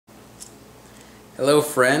Hello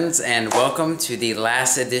friends, and welcome to the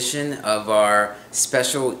last edition of our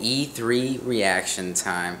special E3 reaction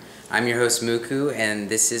time. I'm your host Muku, and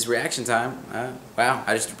this is reaction time. Wow,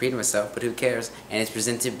 I just repeated myself, but who cares? And it's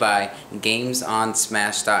presented by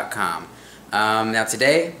GamesOnSmash.com. Now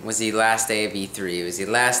today was the last day of E3. It was the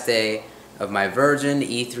last day of my virgin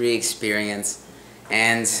E3 experience,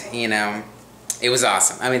 and you know, it was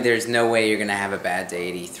awesome. I mean, there's no way you're gonna have a bad day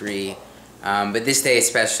at E3. But this day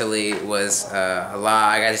especially was a lot.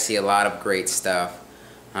 I got to see a lot of great stuff.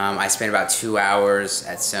 I spent about 2 hours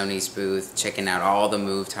at Sony's booth checking out all the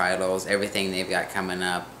Move titles, everything they've got coming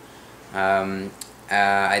up. I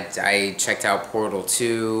checked out Portal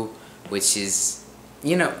 2, which is,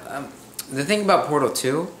 the thing about Portal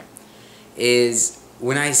 2 is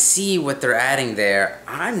when I see what they're adding there,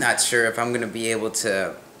 I'm not sure if I'm going to be able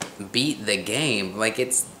to beat the game. Like,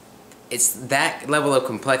 it's that level of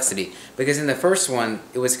complexity, because in the first one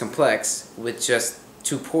it was complex with just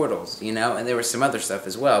 2 portals, and there was some other stuff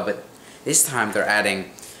as well, but this time they're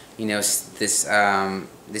adding, this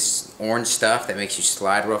orange stuff that makes you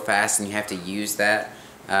slide real fast, and you have to use that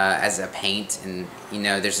as a paint, and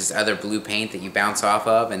there's this other blue paint that you bounce off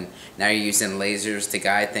of, and now you're using lasers to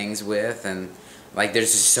guide things with, and like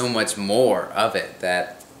there's just so much more of it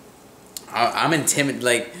that I'm intimidated.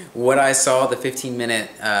 Like, what I saw, the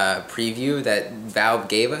 15-minute preview that Valve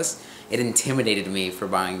gave us, it intimidated me for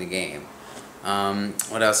buying the game.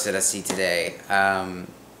 What else did I see today? I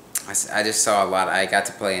just saw a lot. I got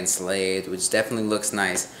to play Enslaved, which definitely looks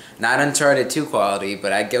nice. Not Uncharted 2 quality,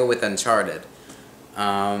 but I'd go with Uncharted.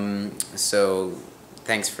 So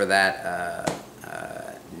thanks for that,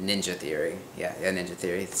 Ninja Theory. Yeah, Ninja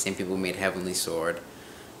Theory. The same people who made Heavenly Sword.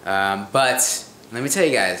 But let me tell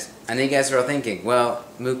you guys, I know you guys are all thinking, well,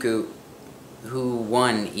 Muku, who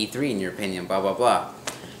won E3 in your opinion, blah, blah, blah.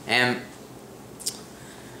 And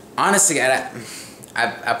honestly, I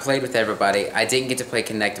played with everybody. I didn't get to play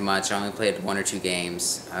Connect much. I only played 1 or 2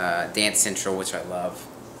 games. Dance Central, which I love.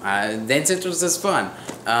 Dance Central was just fun.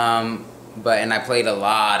 And I played a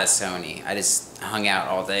lot of Sony. I just hung out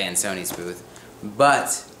all day in Sony's booth.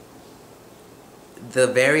 But the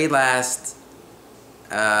very last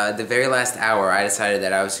hour, I decided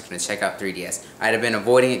that I was going to check out 3DS. I'd have been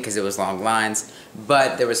avoiding it because it was long lines,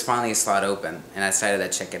 but there was finally a slot open, and I decided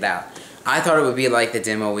I'd check it out. I thought it would be like the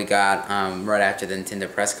demo we got right after the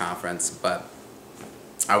Nintendo press conference, but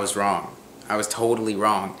I was wrong. I was totally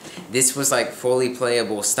wrong. This was like fully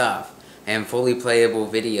playable stuff, and fully playable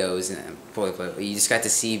videos, and you just got to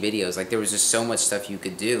see videos. Like, there was just so much stuff you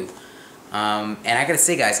could do. And I gotta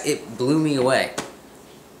say, guys, it blew me away.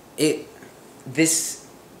 This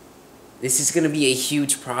is going to be a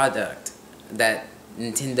huge product that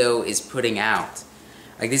Nintendo is putting out.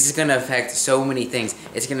 Like, this is going to affect so many things.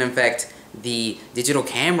 It's going to affect the digital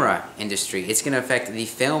camera industry. It's going to affect the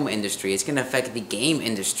film industry. It's going to affect the game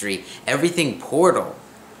industry. Everything Portal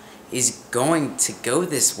is going to go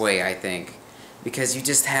this way, I think. Because you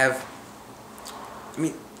just have... I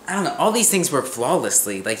mean, I don't know. All these things work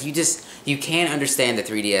flawlessly. Like, you can't understand the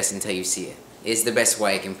 3DS until you see it. Is the best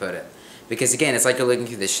way I can put it. Because again, it's like you're looking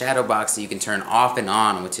through the shadow box that you can turn off and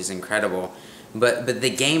on, which is incredible. But the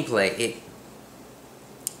gameplay,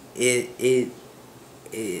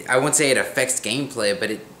 I won't say it affects gameplay,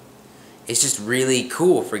 but it's just really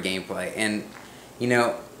cool for gameplay. And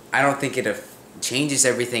I don't think it changes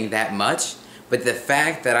everything that much. But the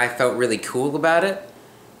fact that I felt really cool about it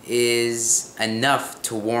is enough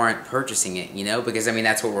to warrant purchasing it. Because I mean,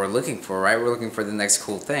 that's what we're looking for, right? We're looking for the next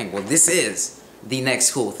cool thing. Well, this is the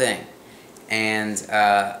next cool thing. And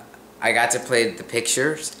I got to play the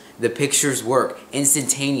pictures. The pictures work.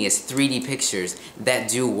 Instantaneous 3D pictures that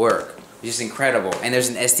do work, which is incredible. And there's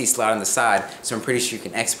an SD slot on the side, so I'm pretty sure you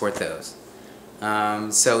can export those.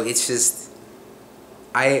 So it's just,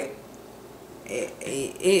 again,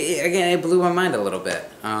 it blew my mind a little bit.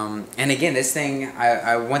 And again, this thing,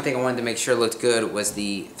 one thing I wanted to make sure looked good was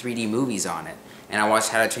the 3D movies on it. And I watched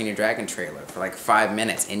How to Train Your Dragon trailer for like 5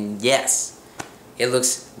 minutes, and yes, it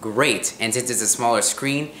looks great, and since it's a smaller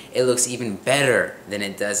screen, it looks even better than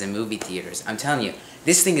it does in movie theaters. I'm telling you,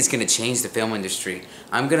 this thing is going to change the film industry.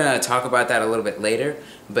 I'm going to talk about that a little bit later,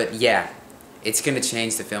 but yeah, it's going to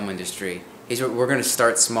change the film industry. We're going to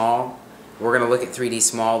start small, we're going to look at 3D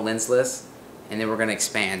small, lensless, and then we're going to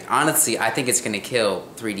expand. Honestly, I think it's going to kill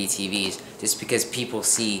 3D TVs, just because people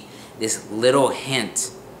see this little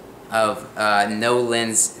hint of no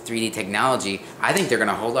lens 3D technology. I think they're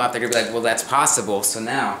gonna hold off. They're gonna be like, well, that's possible, so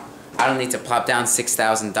now I don't need to plop down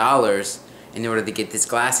 $6,000 in order to get these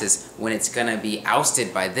glasses when it's gonna be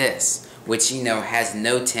ousted by this. which, you know, has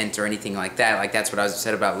no tint or anything like that. Like, that's what I was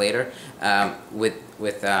upset about later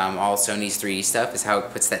with all Sony's 3D stuff, is how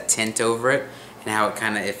it puts that tint over it and how it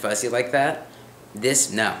kind of is fuzzy like that.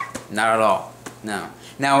 This, no, not at all. No.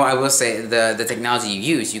 Now, I will say, the technology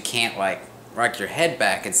you use, you can't, like, rock your head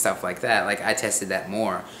back and stuff like that. Like, I tested that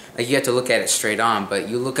more. Like, you have to look at it straight on, but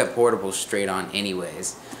you look at portables straight on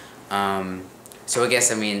anyways. So I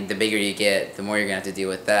guess, I mean, the bigger you get, the more you're going to have to deal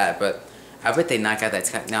with that. But I bet they knock out that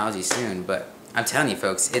technology soon. But I'm telling you,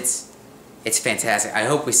 folks, it's fantastic. I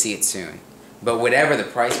hope we see it soon. But whatever the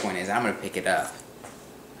price point is, I'm going to pick it up.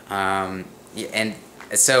 Yeah, and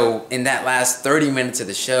so in that last 30 minutes of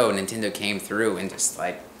the show, Nintendo came through and just,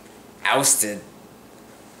 like, ousted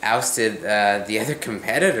the other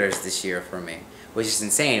competitors this year for me, which is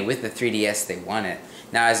insane. With the 3DS, they won it.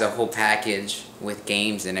 Now, as a whole package with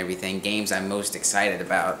games and everything, games I'm most excited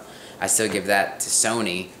about, I still give that to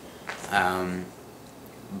Sony.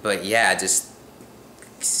 But yeah, just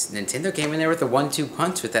Nintendo came in there with a 1-2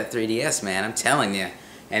 punch with that 3DS, man. I'm telling you.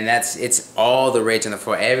 And it's all the rage on the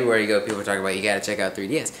floor. Everywhere you go, people are talking about, you gotta check out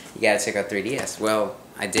 3DS. You gotta check out 3DS. Well,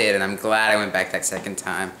 I did, and I'm glad I went back that second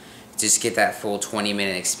time. Just get that full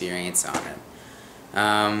 20-minute experience on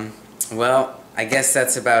it. Well, I guess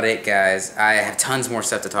that's about it, guys. I have tons more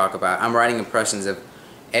stuff to talk about. I'm writing impressions of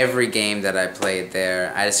every game that I played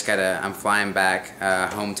there. I'm flying back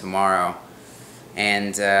home tomorrow,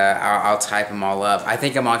 and I'll type them all up. I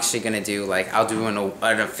think I'm actually gonna do, like, I'll do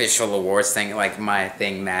an official awards thing, like my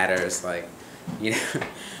thing matters. Like, you know,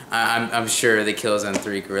 I'm sure the Killzone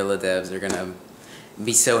 3 Guerrilla devs are gonna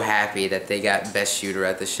be so happy that they got best shooter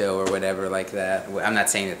at the show or whatever like that. I'm not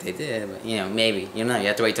saying that they did, but, you know, maybe. You know, you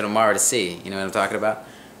have to wait till tomorrow to see. You know what I'm talking about?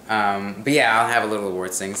 But yeah, I'll have a little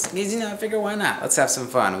awards things. Because, you know, I figure, why not? Let's have some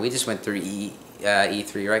fun. We just went through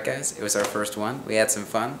E3, right, guys? It was our first one. We had some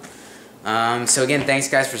fun. So again, thanks,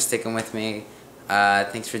 guys, for sticking with me.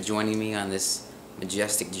 Thanks for joining me on this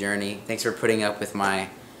majestic journey. Thanks for putting up with my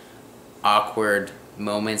awkward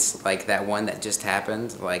moments like that one that just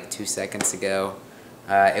happened like 2 seconds ago.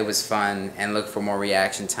 It was fun, and look for more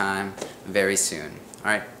reaction time very soon.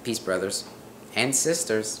 Alright, peace, brothers. And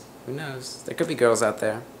sisters. Who knows? There could be girls out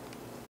there.